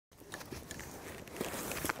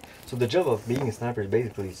So the job of being a sniper is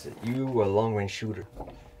basically you a long-range shooter.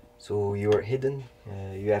 So you're hidden,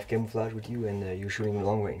 you have camouflage with you, and you're shooting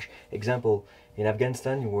long range. Example, in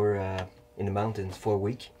Afghanistan, you were in the mountains for a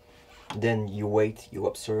week. Then you wait, you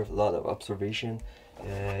observe, a lot of observation.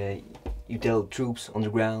 You tell troops on the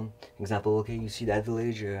ground, example, okay, you see that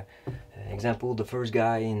village, example, the first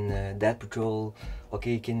guy in that patrol,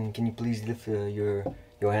 okay, can you please lift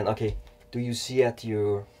your hand, okay, do you see at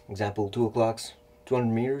your, example, 2 o'clock,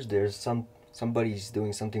 200 meters, there's somebody's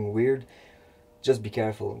doing something weird, just be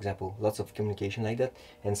careful, example, lots of communication like that.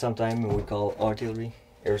 And sometimes we call artillery,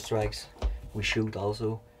 airstrikes, we shoot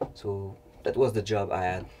also. So that was the job I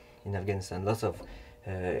had in Afghanistan, lots of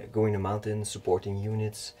going to mountains, supporting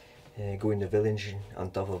units, going to village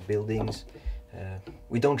on top of buildings.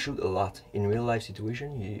 We don't shoot a lot. In real life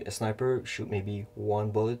situation, a sniper shoot maybe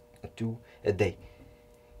 1 bullet or 2 a day.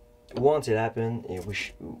 Once it happened,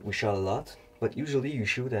 we shot a lot, but usually you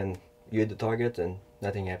shoot and you hit the target and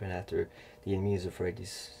nothing happened after. The enemy is afraid.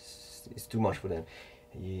 It's too much for them.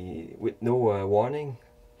 With no warning,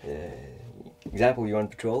 example, you're on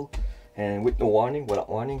patrol, and with no warning, without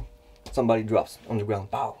warning, somebody drops on the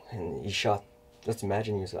ground, pow, and he's shot. Just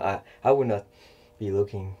imagine yourself. I would not be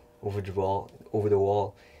looking over the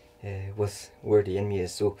wall, was where the enemy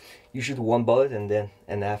is. So you shoot 1 bullet,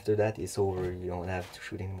 and after that it's over. You don't have to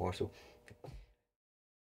shoot anymore. So